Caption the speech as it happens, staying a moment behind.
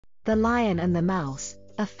The Lion and the Mouse,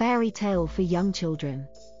 a fairy tale for young children.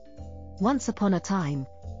 Once upon a time,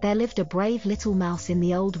 there lived a brave little mouse in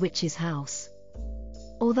the old witch's house.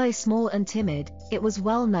 Although small and timid, it was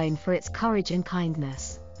well known for its courage and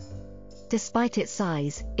kindness. Despite its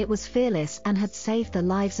size, it was fearless and had saved the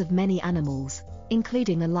lives of many animals,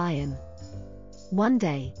 including a lion. One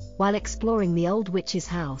day, while exploring the old witch's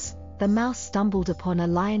house, the mouse stumbled upon a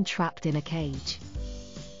lion trapped in a cage.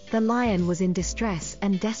 The lion was in distress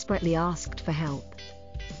and desperately asked for help.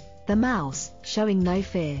 The mouse, showing no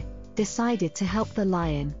fear, decided to help the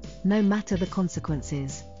lion, no matter the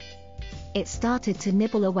consequences. It started to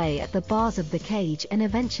nibble away at the bars of the cage and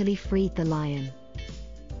eventually freed the lion.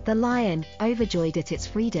 The lion, overjoyed at its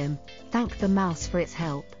freedom, thanked the mouse for its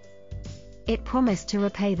help. It promised to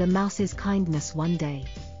repay the mouse's kindness one day.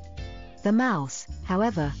 The mouse,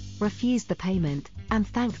 however, refused the payment, and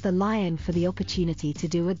thanked the lion for the opportunity to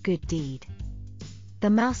do a good deed. The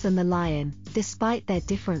mouse and the lion, despite their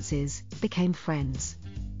differences, became friends.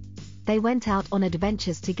 They went out on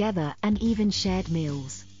adventures together and even shared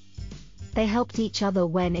meals. They helped each other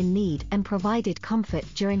when in need and provided comfort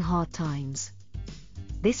during hard times.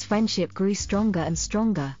 This friendship grew stronger and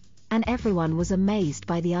stronger, and everyone was amazed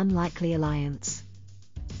by the unlikely alliance.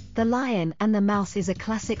 The Lion and the Mouse is a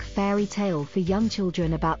classic fairy tale for young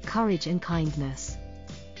children about courage and kindness.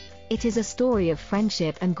 It is a story of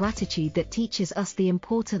friendship and gratitude that teaches us the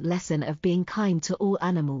important lesson of being kind to all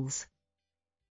animals.